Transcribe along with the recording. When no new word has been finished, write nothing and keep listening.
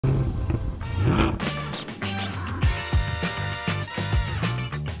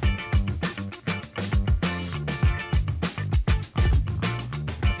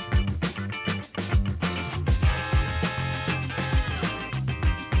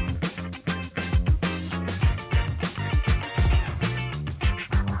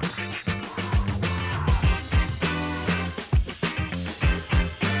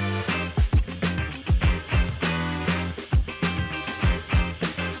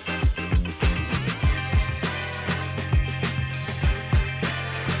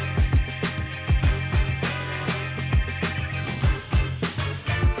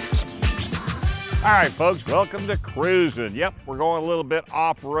right, folks, welcome to Cruisin. Yep, we're going a little bit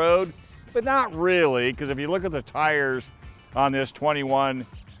off-road, but not really, because if you look at the tires on this 21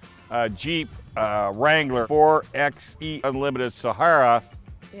 Jeep Wrangler 4xe Unlimited Sahara,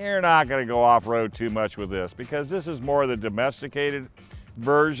 you're not going to go off-road too much with this, because this is more the domesticated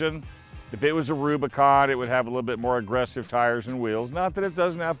version. If it was a Rubicon, it would have a little bit more aggressive tires and wheels. Not that it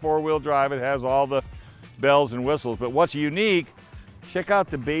doesn't have four-wheel drive, it has all the bells and whistles, but what's unique, check out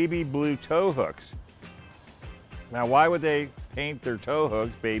the baby blue tow hooks. Now, why would they paint their tow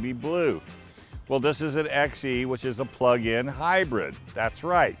hooks baby blue? Well, this is an XE, which is a plug-in hybrid. That's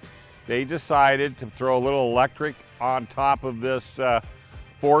right. They decided to throw a little electric on top of this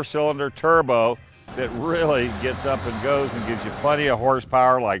 4-cylinder turbo that really gets up and goes and gives you plenty of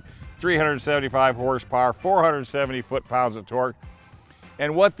horsepower, like 375 horsepower, 470 foot-pounds of torque.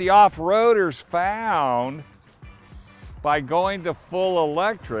 And what the off-roaders found by going to full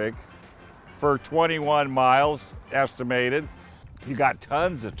electric for 21 miles estimated, you got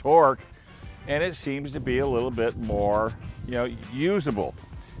tons of torque, and it seems to be a little bit more, usable.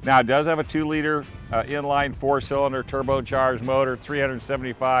 Now, it does have a 2-liter inline 4-cylinder turbocharged motor,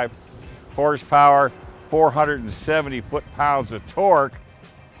 375 horsepower, 470 foot-pounds of torque.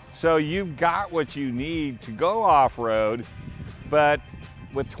 So you've got what you need to go off-road, but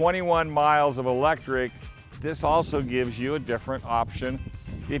with 21 miles of electric, this also gives you a different option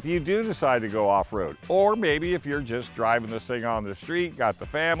if you do decide to go off-road. Or maybe if you're just driving this thing on the street, got the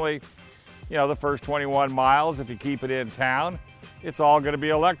family, the first 21 miles, if you keep it in town, it's all gonna be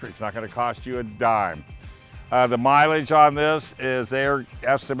electric. It's not gonna cost you a dime. The mileage on this is they're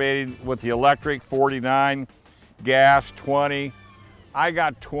estimating with the electric 49, gas 20. I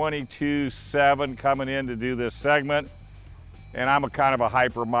got 22.7 coming in to do this segment. And I'm a kind of a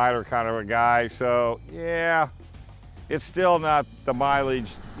hyper miler kind of a guy, so yeah, it's still not the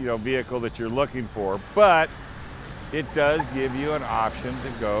mileage, vehicle that you're looking for, but it does give you an option to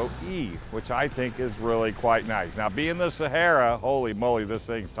go E, which I think is really quite nice. Now, being the Sahara, holy moly, this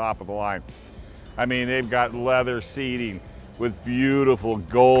thing's top of the line. I mean, they've got leather seating with beautiful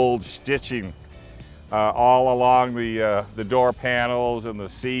gold stitching all along the door panels and the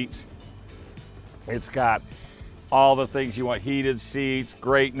seats. It's got all the things you want, heated seats,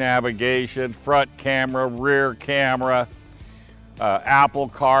 great navigation, front camera, rear camera, Apple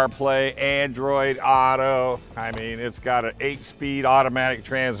CarPlay, Android Auto. I mean, it's got an 8-speed automatic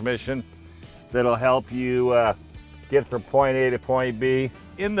transmission that'll help you get from point A to point B.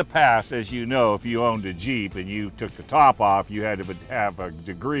 In the past, as you know, if you owned a Jeep and you took the top off, you had to have a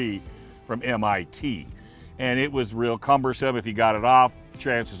degree from MIT. And it was real cumbersome. If you got it off,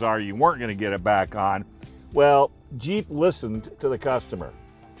 chances are you weren't gonna get it back on. Well, Jeep listened to the customer.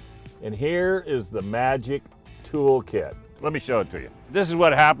 And here is the magic toolkit. Let me show it to you. This is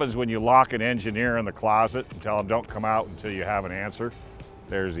what happens when you lock an engineer in the closet and tell them don't come out until you have an answer.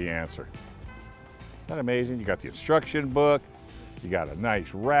 There's the answer. Isn't that amazing? You got the instruction book, you got a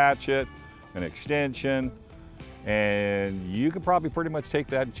nice ratchet, an extension, and you could probably pretty much take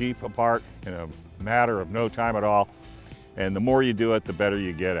that Jeep apart in a matter of no time at all. And the more you do it, the better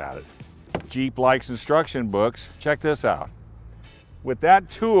you get at it. Jeep likes instruction books. Check this out. With that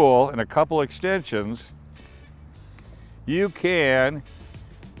tool and a couple extensions, you can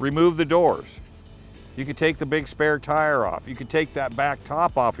remove the doors. You can take the big spare tire off. You can take that back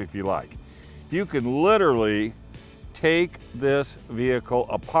top off if you like. You can literally take this vehicle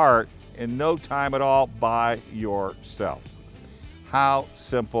apart in no time at all by yourself. How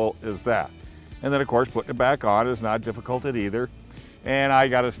simple is that? And then, of course, putting it back on is not difficult either. And I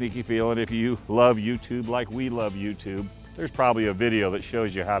got a sneaky feeling if you love YouTube like we love YouTube, there's probably a video that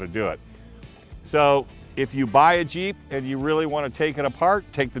shows you how to do it. So if you buy a Jeep and you really want to take it apart,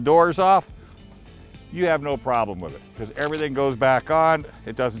 take the doors off, you have no problem with it because everything goes back on.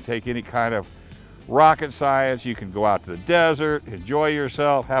 It doesn't take any kind of rocket science. You can go out to the desert, enjoy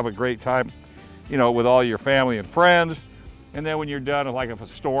yourself, have a great time, with all your family and friends. And then when you're done, like if a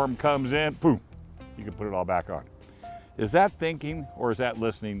storm comes in, boom, you can put it all back on. Is that thinking or is that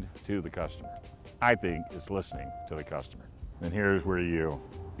listening to the customer? I think it's listening to the customer. And here's where you'll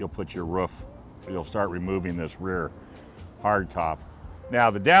put your roof. You'll start removing this rear hardtop.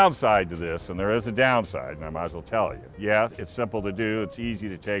 Now the downside to this, and there is a downside, and I might as well tell you. Yeah, it's simple to do, it's easy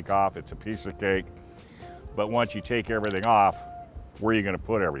to take off, it's a piece of cake. But once you take everything off, where are you gonna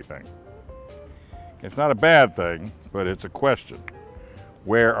put everything? It's not a bad thing, but it's a question.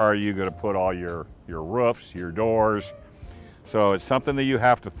 Where are you gonna put all your roofs, your doors? So it's something that you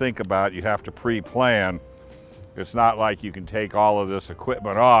have to think about, you have to pre-plan. It's not like you can take all of this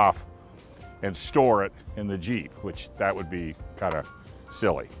equipment off and store it in the Jeep, which that would be kind of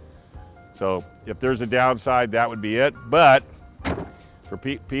silly. So if there's a downside, that would be it. But for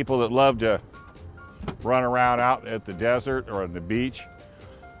people that love to run around out at the desert or on the beach,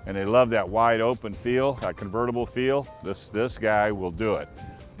 and they love that wide open feel, that convertible feel, this guy will do it.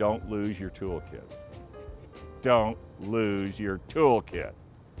 Don't lose your toolkit. Don't lose your toolkit.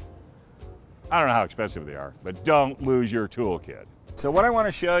 I don't know how expensive they are, but don't lose your toolkit. So what I want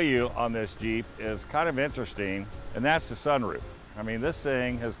to show you on this Jeep is kind of interesting, and that's the sunroof. I mean, this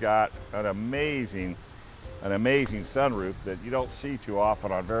thing has got an amazing sunroof that you don't see too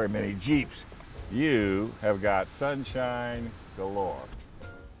often on very many Jeeps. You have got sunshine galore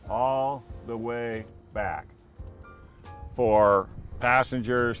all the way back for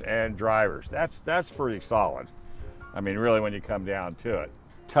passengers and drivers. That's pretty solid. I mean, really, when you come down to it.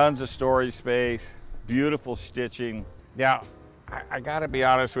 Tons of storage space, beautiful stitching. Now, I gotta be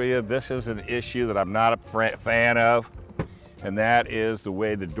honest with you, this is an issue that I'm not a fan of, and that is the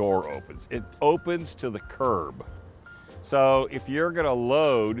way the door opens. It opens to the curb. So if you're gonna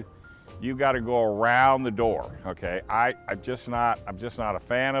load, you gotta go around the door, okay? I'm just not a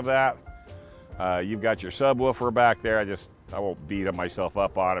fan of that. You've got your subwoofer back there. I won't beat myself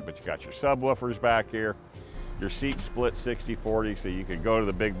up on it, but you got your subwoofers back here. Your seat split 60-40, so you can go to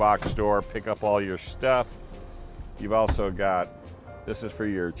the big box store, pick up all your stuff. You've also got, this is for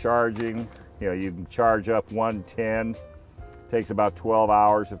your charging. You know, you can charge up 110. Takes about 12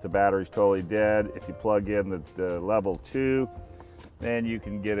 hours if the battery's totally dead. If you plug in the level 2, then you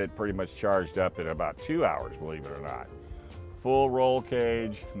can get it pretty much charged up in about 2 hours, believe it or not. Full roll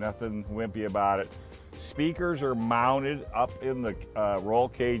cage, nothing wimpy about it. Speakers are mounted up in the roll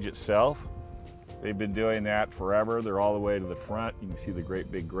cage itself. They've been doing that forever. They're all the way to the front. You can see the great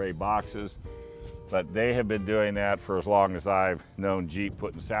big gray boxes, but they have been doing that for as long as I've known Jeep,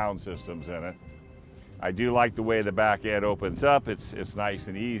 putting sound systems in it. I do like the way the back end opens up. It's nice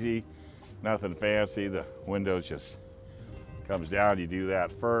and easy, nothing fancy. The windows just comes down. You do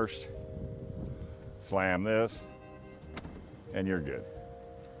that first, slam this, and you're good.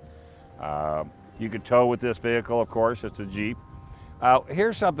 You can tow with this vehicle, of course. It's a Jeep.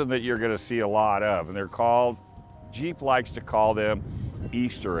 Here's something that you're going to see a lot of, and they're called, Jeep likes to call them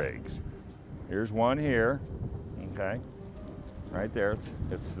Easter eggs. Here's one here, okay, right there.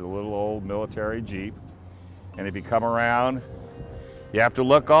 It's the little old military Jeep. And if you come around, you have to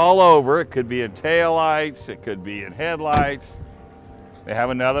look all over. It could be in taillights, it could be in headlights. They have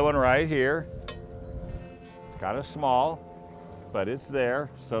another one right here. It's kind of small, but it's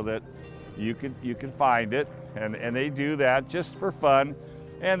there so that you can find it. And they do that just for fun.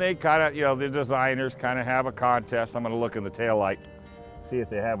 And they kind of, you know, the designers kind of have a contest. I'm going to look in the taillight, see if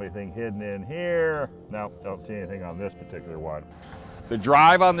they have anything hidden in here. No, don't see anything on this particular one. The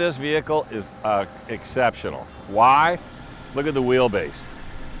drive on this vehicle is exceptional. Why? Look at the wheelbase.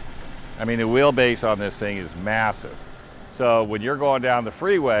 I mean, the wheelbase on this thing is massive. So when you're going down the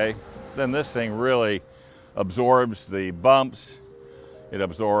freeway, then this thing really absorbs the bumps. It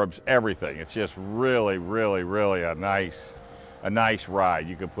absorbs everything. It's just really, really, really a nice ride.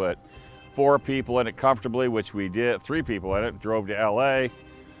 You could put 4 people in it comfortably, which we did, 3 people in it, drove to LA.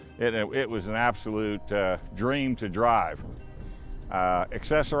 It was an absolute dream to drive.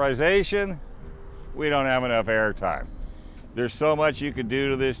 Accessorization, we don't have enough airtime. There's so much you could do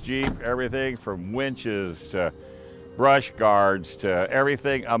to this Jeep, everything from winches to brush guards to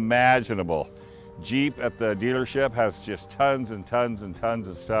everything imaginable. Jeep at the dealership has just tons and tons and tons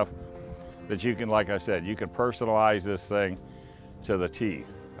of stuff that you can, like I said, you can personalize this thing to the T.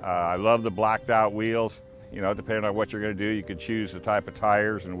 I love the blacked out wheels. You know, depending on what you're going to do, you can choose the type of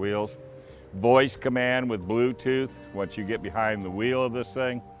tires and wheels. Voice command with Bluetooth once you get behind the wheel of this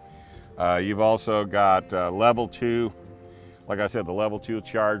thing. You've also got level 2. Like I said, the level 2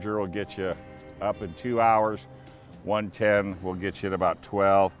 charger will get you up in 2 hours. 110 will get you in about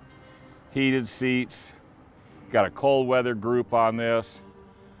 12. Heated seats, got a cold weather group on this.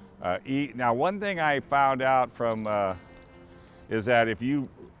 Now, one thing I found out from is that if you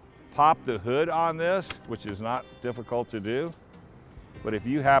pop the hood on this, which is not difficult to do, but if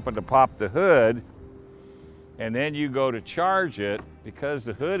you happen to pop the hood and then you go to charge it, because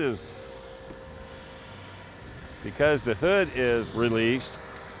the hood is released,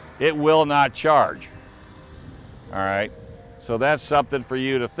 it will not charge. All right. So that's something for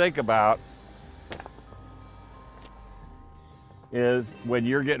you to think about, is when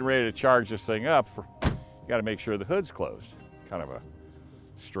you're getting ready to charge this thing up, you got to make sure the hood's closed. Kind of a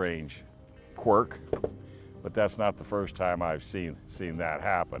strange quirk, but that's not the first time I've seen that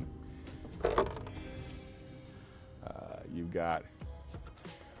happen. You've got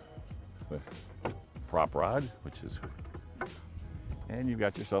the prop rod, which is, And you've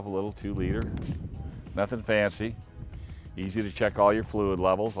got yourself a little 2-liter, nothing fancy. Easy to check all your fluid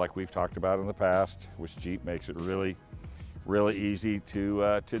levels like we've talked about in the past, which Jeep makes it really, really easy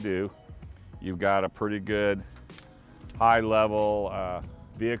to do. You've got a pretty good high level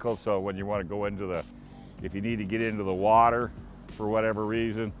vehicle, so when you want to go into if you need to get into the water for whatever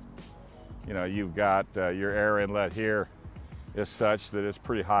reason, you know, you've got your air inlet here is such that it's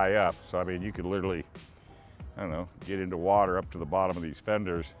pretty high up. So I mean, you could literally, I don't know, get into water up to the bottom of these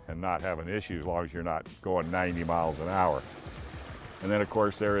fenders and not have an issue as long as you're not going 90 miles an hour. And then of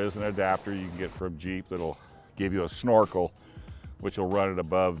course there is an adapter you can get from Jeep that'll give you a snorkel, which will run it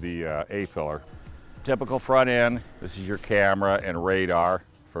above the A-pillar. Typical front end, this is your camera and radar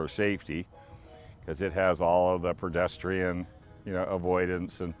for safety, because it has all of the pedestrian, you know,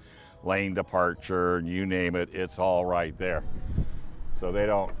 avoidance and lane departure, and you name it, it's all right there. So they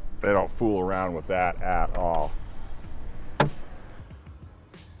don't fool around with that at all.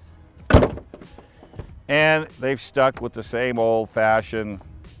 And they've stuck with the same old-fashioned,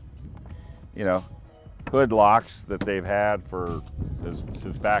 you know, hood locks that they've had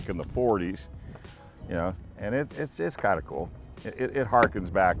since back in the 40s, you know, and it's kind of cool. It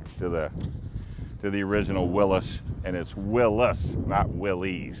harkens back to the original Willis, and it's Willis, not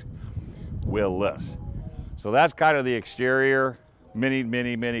Willys, Willis. So that's kind of the exterior,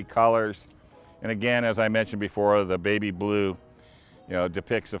 many colors. And again, as I mentioned before, the baby blue, you know,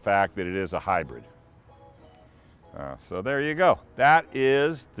 depicts the fact that it is a hybrid. So there you go. That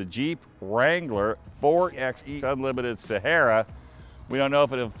is the Jeep Wrangler 4xe Unlimited Sahara. We don't know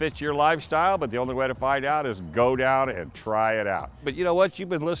if it'll fit your lifestyle, but the only way to find out is go down and try it out. But you know what? You've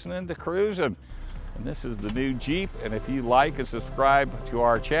been listening to Cruisin', and this is the new Jeep. And if you like and subscribe to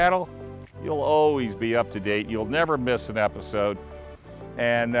our channel, you'll always be up to date. You'll never miss an episode.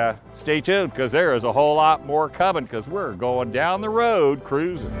 And stay tuned, because there is a whole lot more coming, because we're going down the road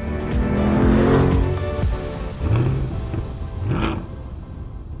cruising.